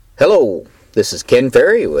Hello, this is Ken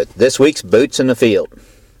Ferry with this week's Boots in the Field.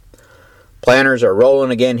 Planters are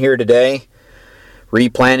rolling again here today.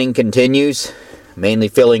 Replanting continues, mainly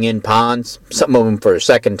filling in ponds, some of them for a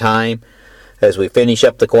second time, as we finish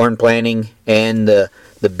up the corn planting and the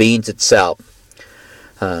beans itself.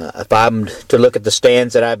 If I'm to look at the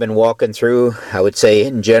stands that I've been walking through, I would say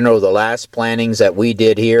in general the last plantings that we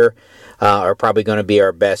did here are probably going to be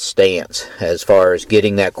our best stands as far as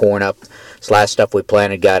getting that corn up. This last stuff we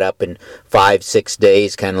planted got up in 5-6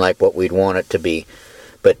 days, kind of like what we'd want it to be.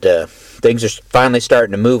 But things are finally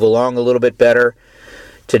starting to move along a little bit better.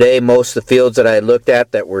 Today, most of the fields that I looked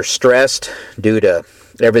at that were stressed due to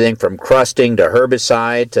everything from crusting to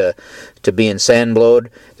herbicide to being sand blowed,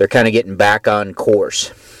 they're kind of getting back on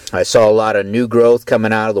course. I saw a lot of new growth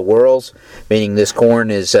coming out of the whorls, meaning this corn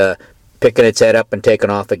is picking its head up and taking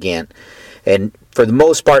off again. And for the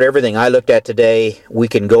most part, everything I looked at today, we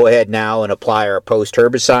can go ahead now and apply our post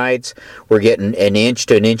herbicides. We're getting an inch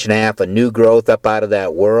to an inch and a half of new growth up out of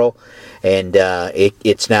that whorl, and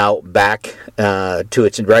it's now back to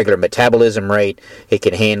its regular metabolism rate. It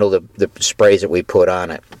can handle the sprays that we put on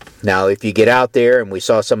it. Now, if you get out there, and we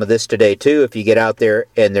saw some of this today too, if you get out there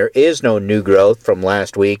and there is no new growth from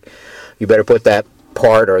last week, you better put that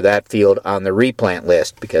part or that field on the replant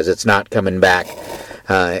list because it's not coming back.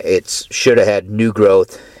 It should have had new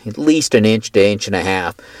growth, at least an inch to inch and a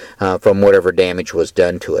half from whatever damage was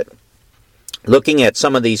done to it. Looking at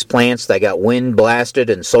some of these plants that got wind blasted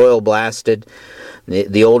and soil blasted,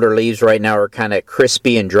 the older leaves right now are kind of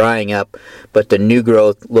crispy and drying up, but the new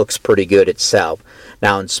growth looks pretty good itself.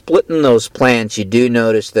 Now, in splitting those plants, you do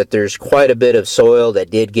notice that there's quite a bit of soil that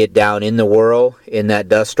did get down in the whorl in that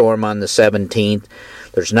dust storm on the 17th.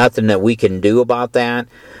 There's nothing that we can do about that,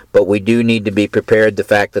 but we do need to be prepared the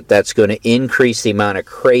fact that that's going to increase the amount of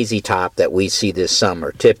crazy top that we see this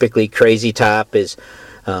summer. Typically, crazy top is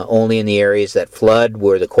only in the areas that flood,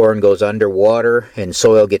 where the corn goes underwater and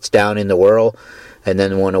soil gets down in the whorl. And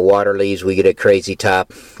then when the water leaves, we get a crazy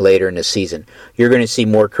top later in the season. You're going to see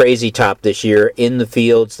more crazy top this year in the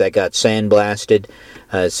fields that got sandblasted.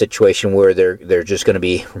 A situation where they're just going to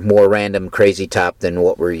be more random crazy top than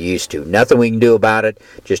what we're used to. Nothing we can do about it,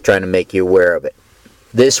 just trying to make you aware of it.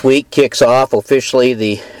 This week kicks off officially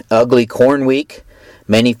the ugly corn week.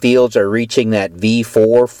 Many fields are reaching that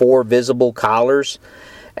V4, 4 visible collars.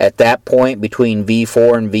 At that point, between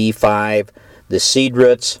V4 and V5, the seed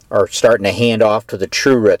roots are starting to hand off to the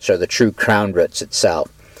true roots, or the true crown roots itself.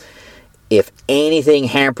 If anything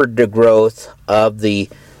hampered the growth of the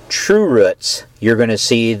true roots, you're going to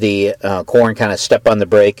see the corn kind of step on the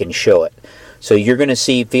brake and show it. So you're going to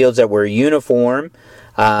see fields that were uniform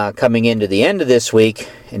coming into the end of this week,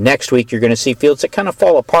 and next week you're going to see fields that kind of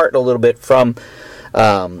fall apart a little bit from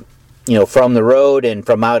from the road and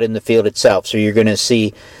from out in the field itself. So you're going to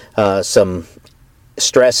see some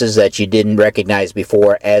stresses that you didn't recognize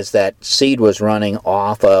before as that seed was running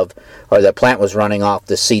off of, or the plant was running off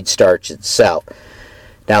the seed starch itself.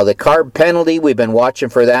 Now, the carb penalty, we've been watching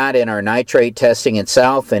for that in our nitrate testing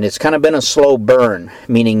itself, and it's kind of been a slow burn,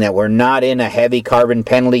 meaning that we're not in a heavy carbon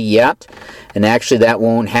penalty yet, and actually that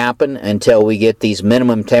won't happen until we get these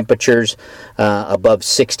minimum temperatures above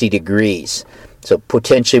 60 degrees. So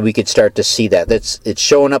potentially we could start to see that. It's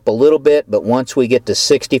showing up a little bit, but once we get to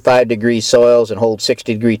 65 degree soils and hold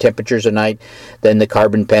 60 degree temperatures a night, then the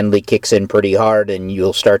carbon penalty kicks in pretty hard and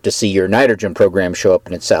you'll start to see your nitrogen program show up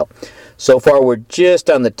in itself. So far we're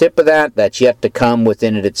just on the tip of that. That's yet to come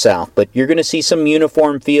within it itself. But you're going to see some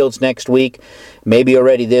uniform fields next week, maybe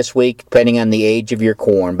already this week, depending on the age of your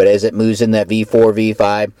corn. But as it moves in that V4,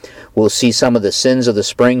 V5, we'll see some of the sins of the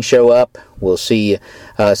spring show up. We'll see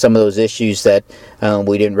some of those issues that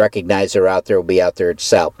we didn't recognize are out there will be out there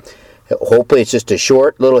itself. Hopefully it's just a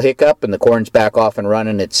short little hiccup and the corn's back off and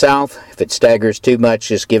running itself. If it staggers too much,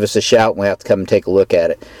 just give us a shout and we'll have to come and take a look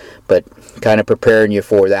at it. But kind of preparing you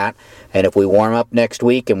for that. And if we warm up next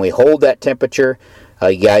week and we hold that temperature,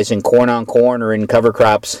 you guys in corn on corn or in cover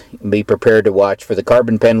crops, be prepared to watch for the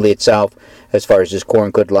carbon penalty itself as far as this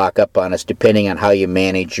corn could lock up on us depending on how you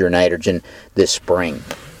manage your nitrogen this spring.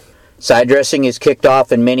 Side dressing is kicked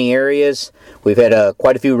off in many areas. We've had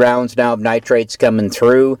quite a few rounds now of nitrates coming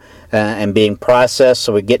through and being processed,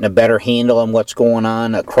 so we're getting a better handle on what's going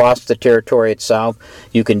on across the territory itself.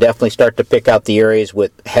 You can definitely start to pick out the areas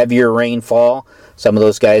with heavier rainfall. Some of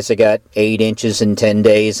those guys that got 8 inches in 10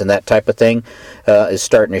 days and that type of thing is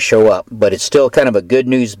starting to show up. But it's still kind of a good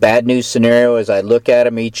news, bad news scenario as I look at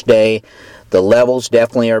them each day. The levels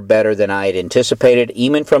definitely are better than I had anticipated,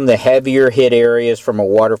 even from the heavier hit areas from a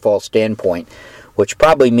waterfall standpoint, which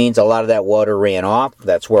probably means a lot of that water ran off.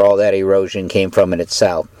 That's where all that erosion came from in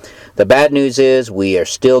itself. The bad news is we are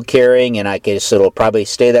still carrying, and I guess it'll probably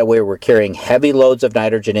stay that way, we're carrying heavy loads of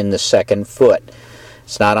nitrogen in the second foot.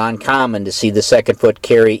 It's not uncommon to see the second foot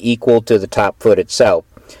carry equal to the top foot itself,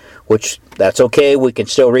 which that's okay. We can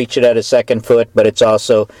still reach it at a second foot, but it's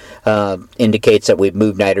also indicates that we've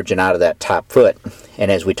moved nitrogen out of that top foot. And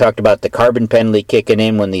as we talked about the carbon penalty kicking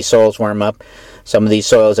in when these soils warm up, some of these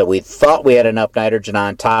soils that we thought we had enough nitrogen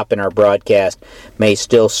on top in our broadcast may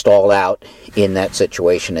still stall out in that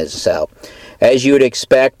situation as well. As you would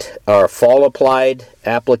expect, our fall applied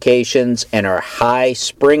applications and our high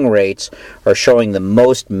spring rates are showing the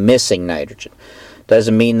most missing nitrogen.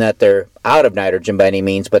 Doesn't mean that they're out of nitrogen by any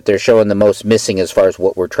means, but they're showing the most missing as far as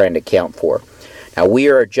what we're trying to account for. Now, we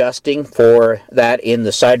are adjusting for that in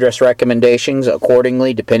the side dress recommendations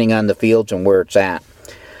accordingly, depending on the fields and where it's at.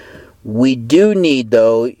 We do need,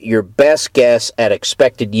 though, your best guess at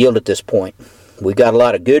expected yield at this point. We've got a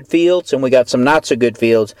lot of good fields and we got some not so good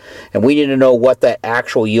fields, and we need to know what that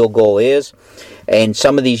actual yield goal is. And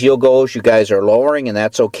some of these yield goals you guys are lowering, and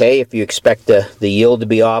that's okay if you expect the yield to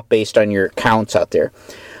be off based on your counts out there.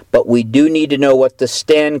 But we do need to know what the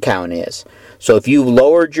stand count is. So if you've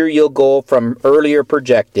lowered your yield goal from earlier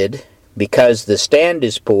projected because the stand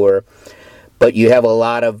is poor, but you have a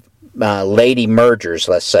lot of late emergers,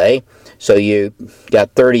 let's say, so you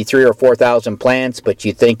got 33 or 4,000 plants, but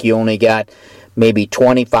you think you only got maybe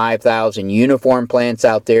 25,000 uniform plants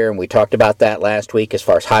out there, and we talked about that last week as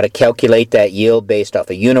far as how to calculate that yield based off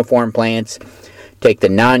of uniform plants. Take the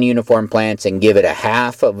non-uniform plants and give it a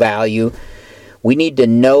half a value. We need to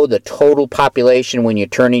know the total population when you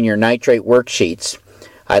turn in your nitrate worksheets.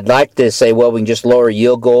 I'd like to say, well, we can just lower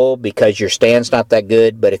yield goal because your stand's not that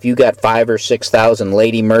good, but if you got 5,000 or 6,000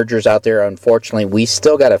 late emergers out there, unfortunately, we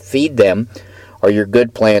still got to feed them or your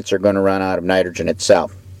good plants are going to run out of nitrogen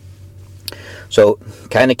itself. So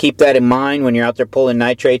kind of keep that in mind when you're out there pulling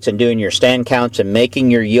nitrates and doing your stand counts and making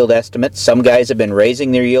your yield estimates. Some guys have been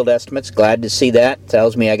raising their yield estimates. Glad to see that.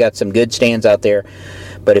 Tells me I got some good stands out there.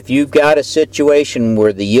 But if you've got a situation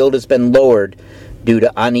where the yield has been lowered due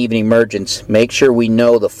to uneven emergence, make sure we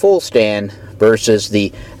know the full stand versus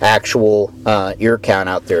the actual ear count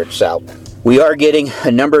out there itself. We are getting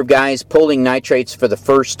a number of guys pulling nitrates for the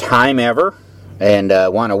first time ever, and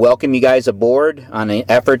want to welcome you guys aboard on an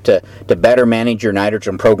effort to better manage your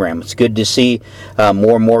nitrogen program. It's good to see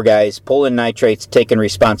more and more guys pulling nitrates, taking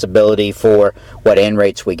responsibility for what N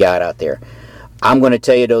rates we got out there. I'm going to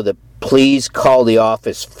tell you, though, that please call the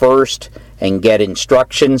office first and get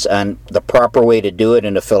instructions on the proper way to do it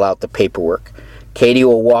and to fill out the paperwork. Katie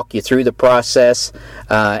will walk you through the process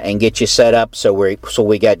and get you set up so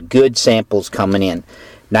we got good samples coming in.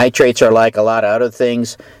 Nitrates are like a lot of other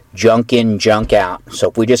things, junk in, junk out. So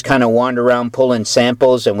if we just kind of wander around pulling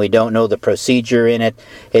samples and we don't know the procedure in it,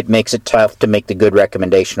 it makes it tough to make the good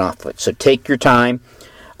recommendation off of it. So take your time,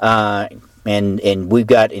 and we've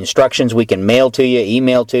got instructions we can mail to you,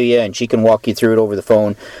 email to you, and she can walk you through it over the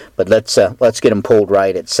phone. But let's get them pulled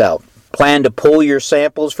right itself. Plan to pull your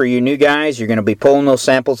samples for your new guys. You're going to be pulling those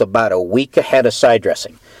samples about a week ahead of side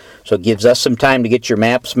dressing. So it gives us some time to get your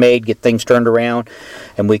maps made, get things turned around,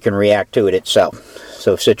 and we can react to it itself.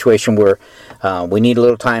 So a situation where we need a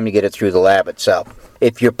little time to get it through the lab itself.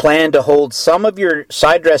 If you plan to hold some of your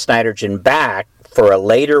side dress nitrogen back for a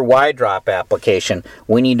later Y drop application,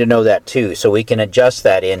 we need to know that too, so we can adjust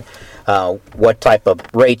that in what type of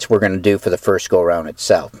rates we're going to do for the first go around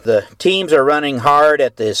itself. The teams are running hard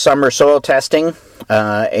at the summer soil testing,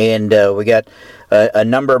 and we got a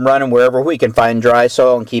number of them running wherever we can find dry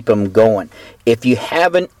soil and keep them going. If you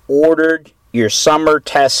haven't ordered your summer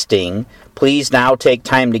testing, please now take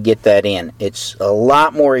time to get that in. It's a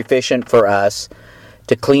lot more efficient for us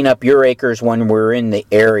to clean up your acres when we're in the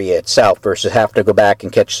area itself versus have to go back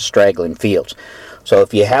and catch the straggling fields. So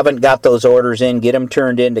if you haven't got those orders in, get them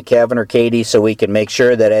turned in to Kevin or Katie so we can make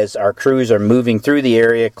sure that as our crews are moving through the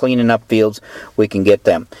area, cleaning up fields, we can get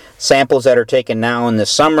them. Samples that are taken now in the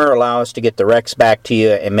summer allow us to get the Rex back to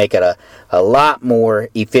you and make it a lot more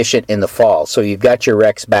efficient in the fall. So you've got your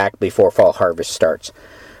Rex back before fall harvest starts.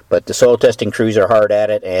 But the soil testing crews are hard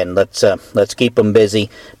at it, and let's keep them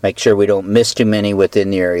busy, make sure we don't miss too many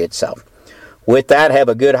within the area itself. With that, have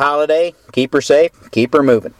a good holiday, keep her safe, keep her moving.